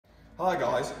Hi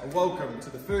guys, and welcome to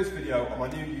the first video on my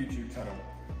new YouTube channel.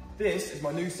 This is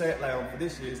my new Seat Leon for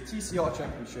this year's TCR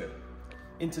Championship.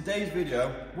 In today's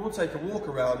video, we'll take a walk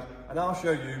around and I'll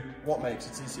show you what makes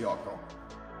a TCR car.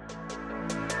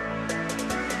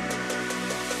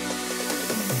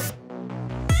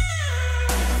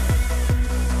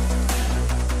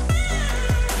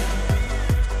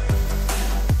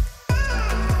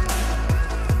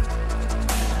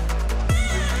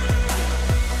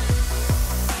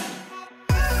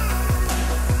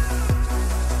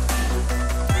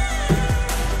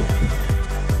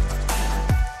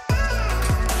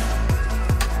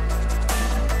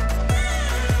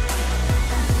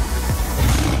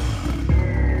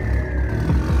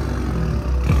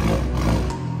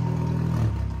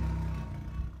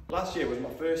 Last year was my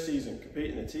first season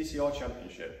competing in the TCR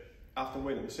Championship after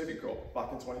winning the Civic Cup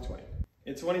back in 2020.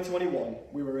 In 2021,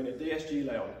 we were in a DSG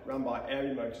Leon run by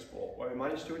Airy Motorsport where we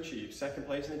managed to achieve second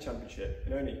place in the championship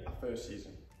in only our first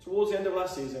season. Towards the end of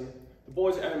last season, the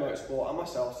boys at Airy Motorsport and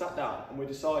myself sat down and we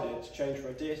decided to change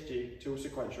from a DSG to a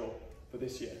sequential for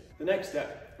this year. The next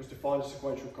step was to find a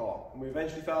sequential car and we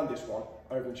eventually found this one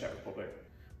over in the Czech Republic.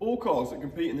 All cars that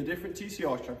compete in the different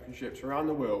TCR championships around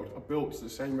the world are built to the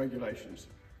same regulations.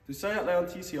 The Seat Leon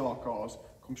TCR cars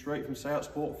come straight from Seat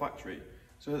Sport factory,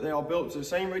 so that they are built to the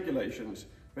same regulations,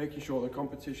 making sure the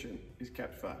competition is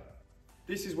kept fair.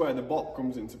 This is where the BOP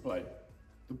comes into play.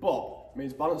 The BOP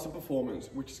means balance of performance,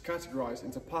 which is categorised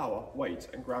into power, weight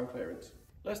and ground clearance.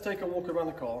 Let's take a walk around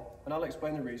the car and I'll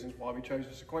explain the reasons why we chose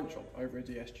a sequential over a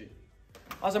DSG.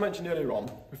 As I mentioned earlier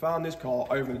on, we found this car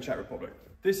over in the Czech Republic.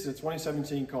 This is a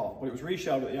 2017 car, but it was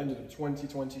reshelled at the end of the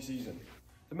 2020 season.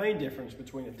 The main difference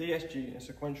between a DSG and a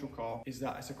sequential car is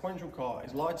that a sequential car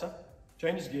is lighter,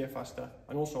 changes gear faster,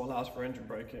 and also allows for engine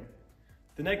braking.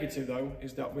 The negative though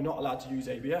is that we're not allowed to use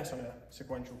ABS on a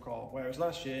sequential car, whereas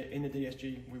last year in the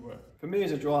DSG we were. For me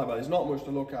as a driver, there's not much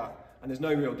to look at, and there's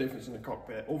no real difference in the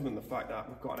cockpit other than the fact that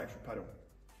we've got an extra pedal.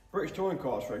 British touring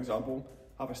cars, for example,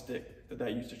 have a stick that they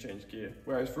use to change gear,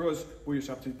 whereas for us, we just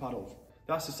have two pedals.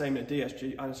 That's the same in a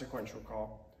DSG and a sequential car.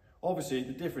 Obviously,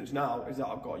 the difference now is that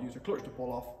I've got to use a clutch to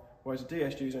pull off, whereas a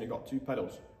DSG's only got two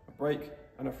pedals, a brake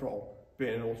and a throttle,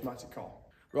 being an automatic car.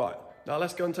 Right, now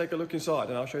let's go and take a look inside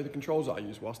and I'll show you the controls that I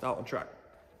use whilst out on track.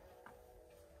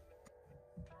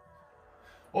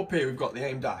 Up here we've got the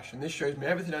aim dash, and this shows me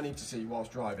everything I need to see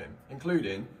whilst driving,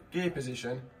 including gear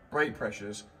position, brake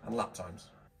pressures and lap times.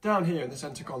 Down here in the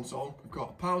centre console, we've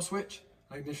got a power switch,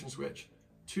 an ignition switch,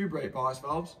 two brake bias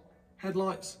valves,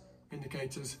 headlights,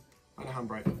 indicators and a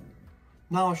handbrake.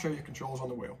 Now I'll show you controls on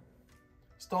the wheel.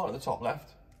 Start at the top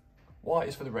left. White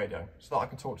is for the radio, so that I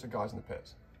can talk to the guys in the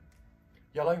pits.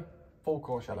 Yellow, full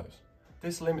course yellows.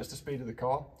 This limits the speed of the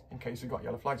car in case we've got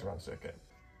yellow flags around the circuit.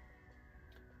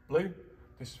 Blue,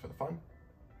 this is for the phone.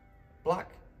 Black,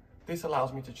 this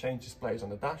allows me to change displays on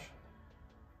the dash.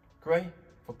 Grey,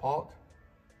 for park.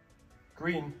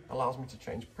 Green allows me to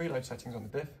change preload settings on the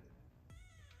diff.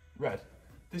 Red,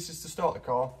 this is to start the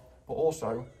car, but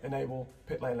also enable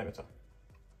pit lane limiter.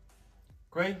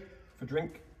 Grey for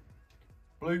drink,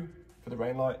 blue for the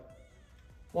rain light,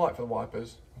 white for the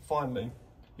wipers, and finally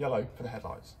yellow for the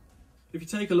headlights. If you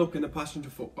take a look in the passenger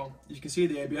footwell, you can see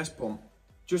the ABS pump.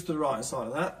 Just to the right hand side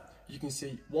of that, you can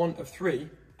see one of three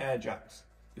air jacks.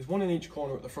 There's one in each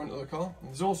corner at the front of the car, and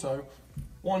there's also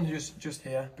one just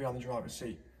here behind the driver's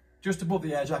seat. Just above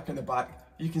the air jack in the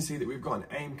back, you can see that we've got an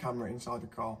aim camera inside the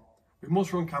car. We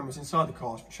must run cameras inside the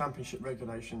cars for championship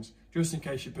regulations, just in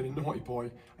case you've been a naughty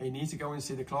boy and you need to go and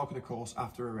see the clerk of the course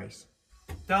after a race.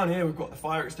 Down here we've got the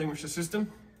fire extinguisher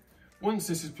system. Once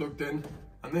this is plugged in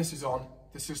and this is on,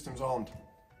 the system's armed.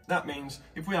 That means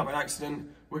if we have an accident,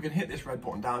 we can hit this red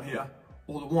button down here,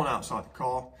 or the one outside the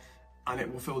car, and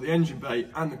it will fill the engine bay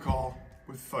and the car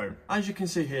with foam. As you can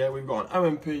see here, we've got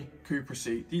an OMP Cupra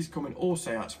seat. These come in all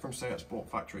Seats from Seat Sport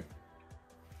factory.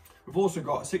 We've also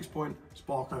got a 6-point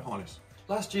Sparco harness.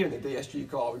 Last year in the DSG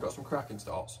car we got some cracking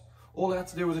starts. All I had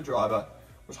to do as a driver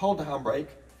was hold the handbrake,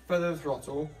 feather the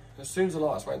throttle, and as soon as the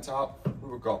lights went out, we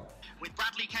were gone. With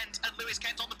Bradley Kent and Lewis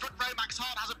Kent on the front row, Max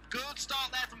Hart has a good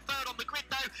start there from third on the grid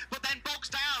though, but then bogs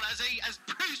down as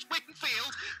Bruce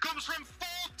Winfield comes from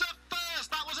fourth to first.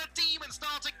 That was a demon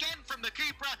start again from the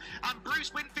Cupra, and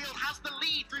Bruce Winfield has the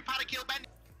lead through Paddock Hill Bend.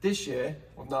 This year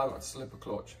we've now got to slip a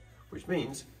clutch, which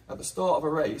means at the start of a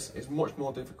race it's much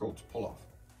more difficult to pull off.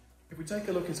 If we take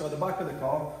a look inside the back of the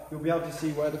car, you'll be able to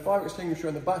see where the fire extinguisher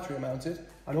and the battery are mounted,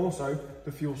 and also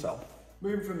the fuel cell.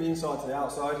 Moving from the inside to the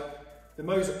outside, the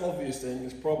most obvious thing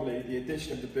is probably the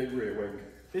addition of the big rear wing.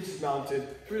 This is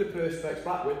mounted through the Perspex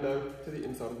back window to the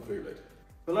inside of the boot lid.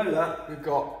 Below that, we've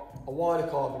got a wider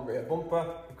carbon rear bumper,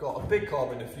 we've got a big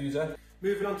carbon diffuser.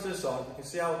 Moving on to the side, you can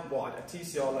see how wide a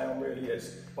TCR Leon really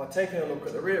is by taking a look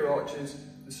at the rear arches,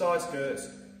 the side skirts,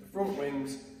 the front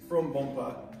wings, front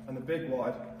bumper, and the big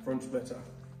wide front splitter.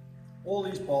 All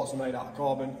these parts are made out of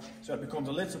carbon, so it becomes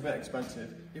a little bit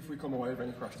expensive if we come away with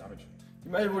any crash damage. You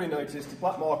may have already noticed the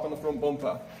black mark on the front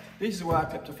bumper. This is where I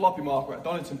kept a floppy marker at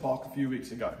Donington Park a few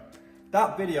weeks ago.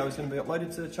 That video is going to be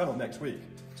uploaded to the channel next week,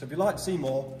 so if you'd like to see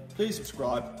more, please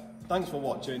subscribe. Thanks for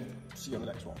watching, see you on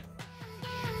the next one.